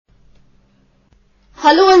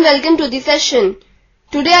Hello and welcome to the session.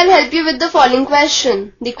 Today I'll help you with the following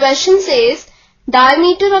question. The question says,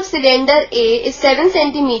 diameter of cylinder A is 7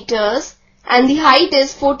 centimeters and the height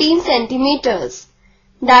is 14 centimeters.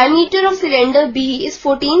 Diameter of cylinder B is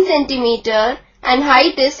 14 centimeter and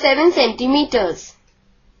height is 7 centimeters.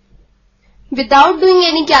 Without doing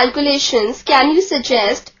any calculations, can you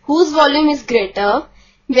suggest whose volume is greater?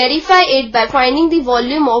 Verify it by finding the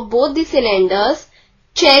volume of both the cylinders.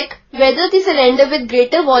 Check whether the cylinder with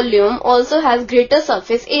greater volume also has greater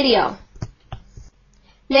surface area.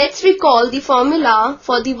 Let's recall the formula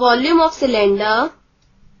for the volume of cylinder.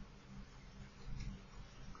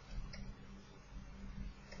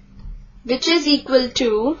 Which is equal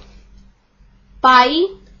to pi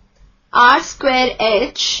r square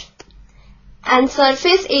h, and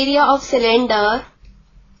surface area of cylinder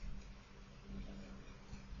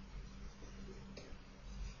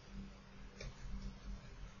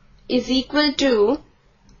is equal to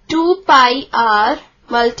 2 pi r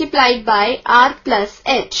multiplied by r plus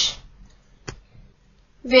h,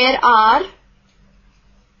 where r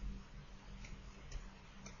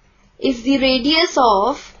is the radius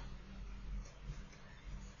of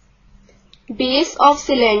base of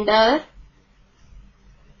cylinder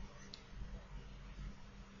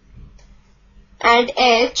and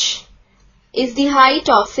h is the height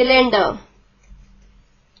of cylinder.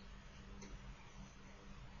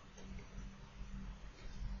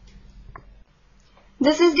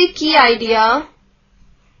 This is the key idea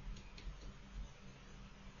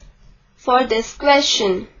for this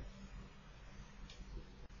question.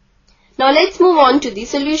 Now let's move on to the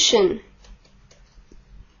solution.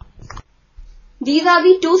 These are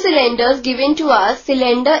the two cylinders given to us,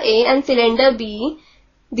 cylinder A and cylinder B.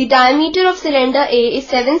 The diameter of cylinder A is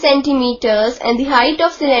 7 centimeters and the height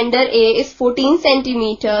of cylinder A is 14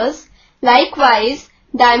 centimeters. Likewise,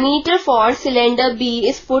 diameter for cylinder B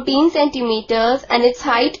is 14 centimeters and its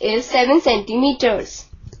height is 7 centimeters.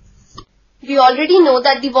 We already know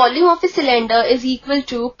that the volume of a cylinder is equal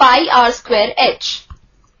to pi r square h.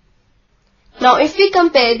 Now if we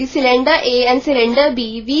compare the cylinder A and cylinder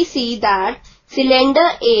B, we see that cylinder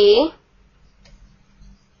A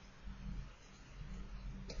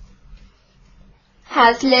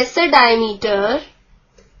has lesser diameter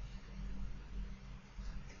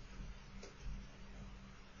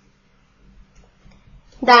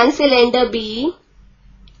than cylinder B,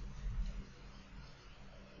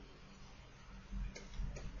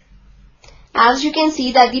 as you can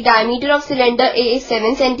see that the diameter of cylinder A is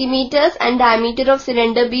 7 centimeters and diameter of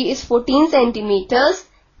cylinder B is 14 centimeters,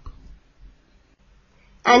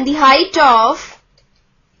 and the height of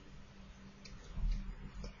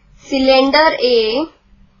cylinder A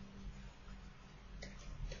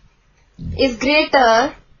is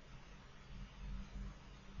greater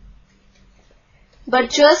but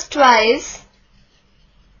just twice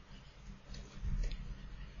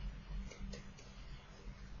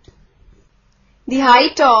the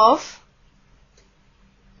height of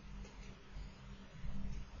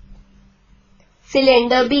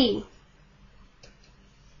cylinder B.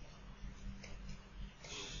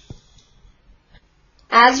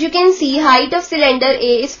 As you can see, height of cylinder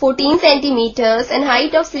A is 14 centimeters and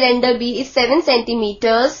height of cylinder B is 7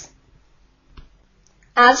 centimeters.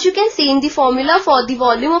 As you can see in the formula for the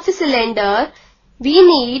volume of a cylinder, we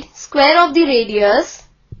need square of the radius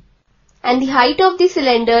and the height of the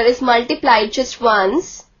cylinder is multiplied just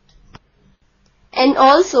once. And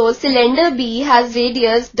also cylinder B has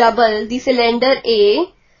radius double the cylinder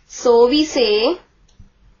A. So we say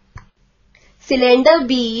cylinder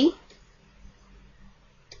B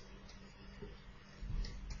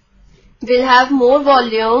will have more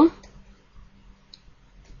volume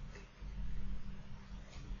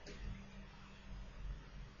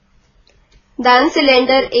than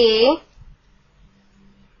cylinder A,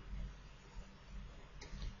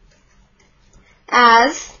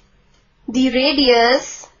 as the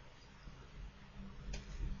radius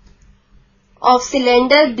of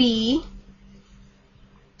cylinder B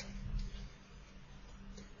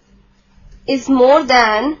is more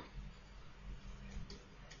than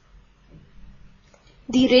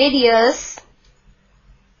the radius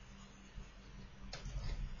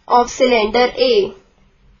of cylinder A.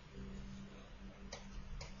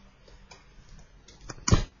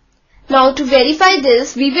 Now to verify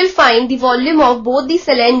this, we will find the volume of both the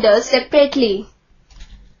cylinders separately.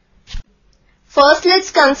 First,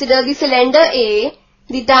 let's consider the cylinder A.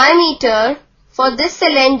 The diameter for this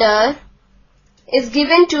cylinder is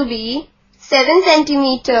given to be 7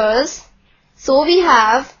 centimeters. So we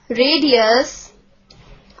have radius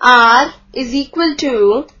R is equal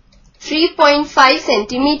to 3.5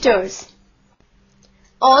 centimeters.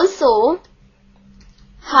 Also,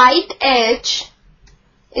 height h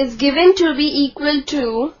is given to be equal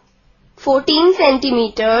to 14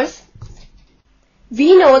 centimeters.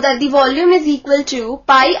 We know that the volume is equal to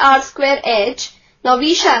pi r square h. Now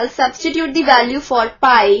we shall substitute the value for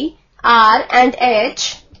pi, r and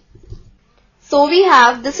h. So we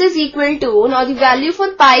have this is equal to, now the value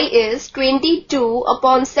for pi is 22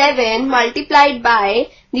 upon 7 multiplied by,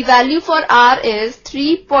 the value for r is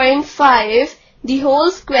 3.5, the whole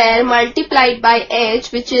square multiplied by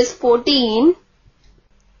h, which is 14.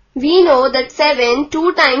 We know that 7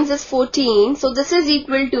 2 times is 14, so this is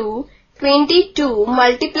equal to 22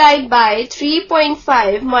 multiplied by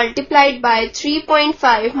 3.5 multiplied by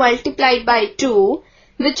 3.5 multiplied by 2,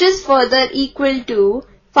 which is further equal to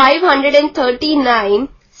 539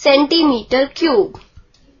 centimeter cube.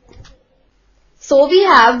 So we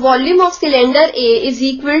have volume of cylinder A is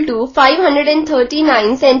equal to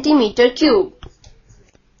 539 centimeter cube.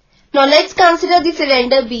 Now let's consider the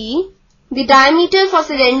cylinder B. The diameter for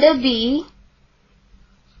cylinder B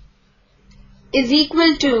is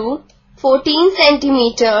equal to 14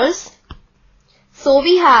 centimeters. So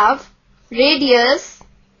we have radius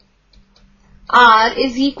R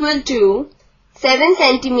is equal to 7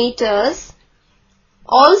 centimeters.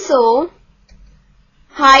 Also,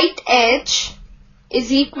 height h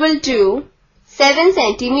is equal to 7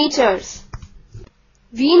 centimeters.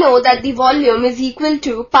 We know that the volume is equal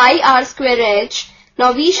to pi r square h.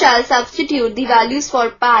 Now we shall substitute the values for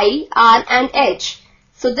pi, r and h.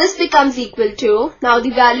 So this becomes equal to, now the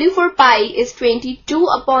value for pi is 22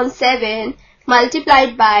 upon 7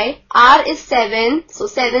 multiplied by, r is 7, so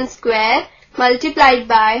 7 square, multiplied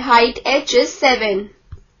by height h is 7.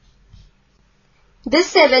 This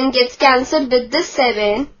 7 gets cancelled with this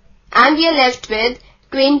 7 and we are left with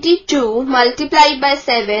 22 multiplied by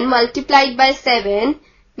 7 multiplied by 7,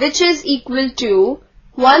 which is equal to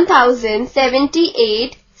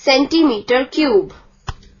 1078 centimeter cube.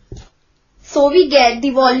 So we get the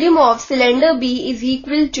volume of cylinder B is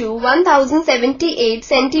equal to 1078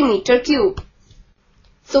 centimeter cube.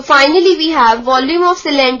 So finally we have volume of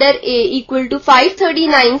cylinder A equal to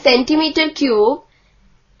 539 centimeter cube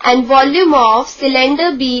and volume of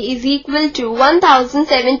cylinder B is equal to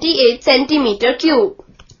 1078 centimeter cube.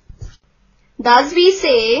 Thus we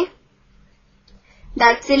say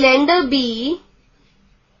that cylinder B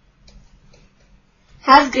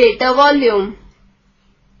has greater volume.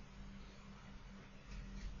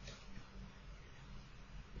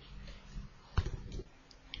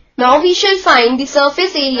 Now we shall find the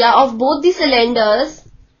surface area of both the cylinders.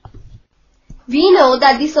 We know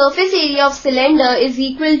that the surface area of cylinder is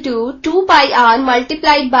equal to 2 pi r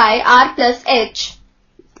multiplied by r plus h.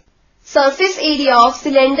 Surface area of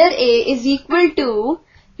cylinder A is equal to,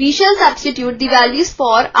 we shall substitute the values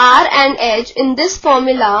for r and h in this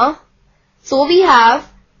formula. So we have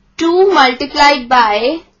 2 multiplied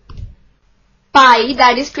by pi,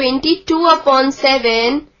 that is 22 upon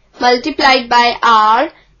 7 multiplied by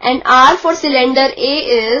r, and r for cylinder A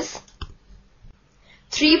is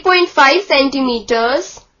 3.5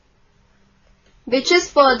 centimeters, which is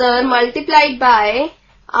further multiplied by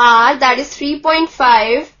r, that is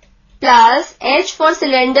 3.5, plus h for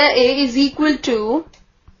cylinder A is equal to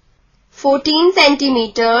 14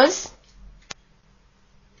 centimeters.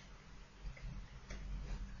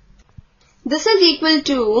 This is equal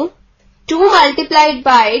to 2 multiplied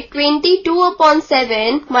by 22 upon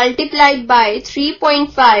 7 multiplied by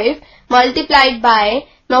 3.5 multiplied by,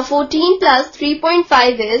 now 14 plus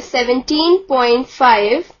 3.5 is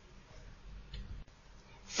 17.5.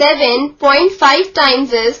 7.5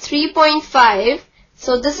 times is 3.5.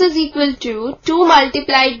 So this is equal to 2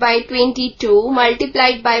 multiplied by 22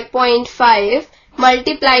 multiplied by 0.5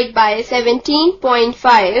 multiplied by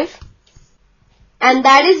 17.5. And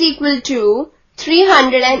that is equal to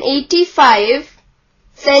 385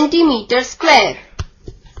 centimeter square.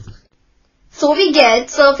 So we get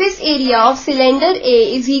surface area of cylinder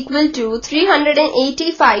A is equal to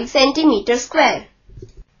 385 centimeter square.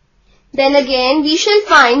 Then again we shall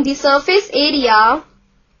find the surface area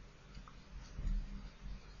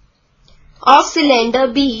of cylinder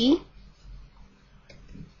B,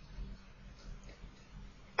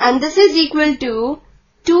 and this is equal to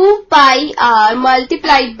 2 pi r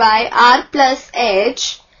multiplied by r plus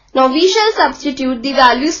h. Now we shall substitute the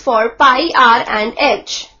values for pi, r and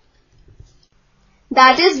h.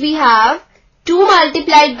 That is, we have 2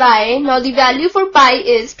 multiplied by, now the value for pi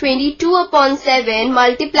is 22 upon 7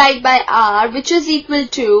 multiplied by r, which is equal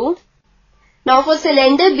to, now for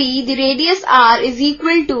cylinder B, the radius r is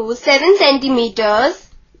equal to 7 centimeters.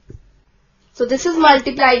 So this is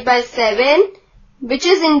multiplied by 7, which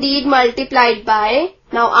is indeed multiplied by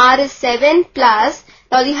Now R is 7 plus,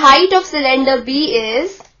 now the height of cylinder B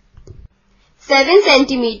is 7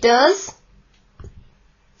 centimeters.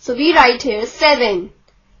 So we write here 7.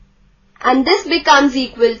 And this becomes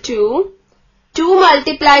equal to 2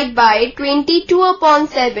 multiplied by 22 upon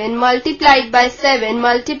 7 multiplied by 7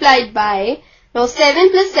 multiplied by, now 7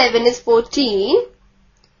 plus 7 is 14.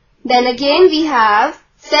 Then again we have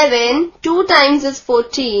 7, 2 times is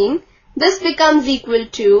 14. This becomes equal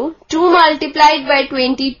to 2 multiplied by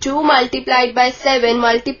 22 multiplied by 7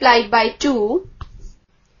 multiplied by 2,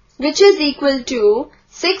 which is equal to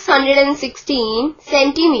 616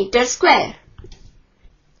 centimeter square.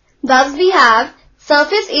 Thus we have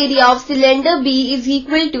surface area of cylinder B is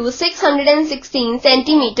equal to 616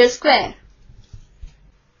 centimeter square.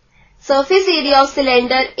 Surface area of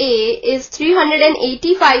cylinder A is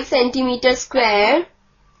 385 centimeter square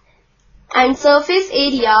and surface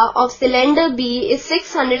area of cylinder B is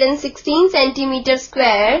 616 centimeter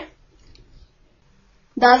square.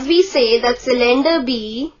 Thus we say that cylinder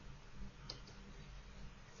B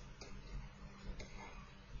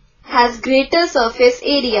has greater surface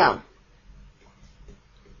area.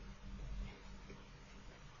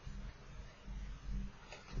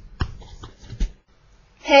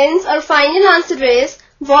 Hence, our final answer is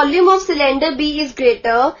volume of cylinder B is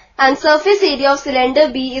greater and surface area of cylinder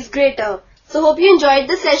B is greater. So, hope you enjoyed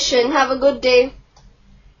the session. Have a good day.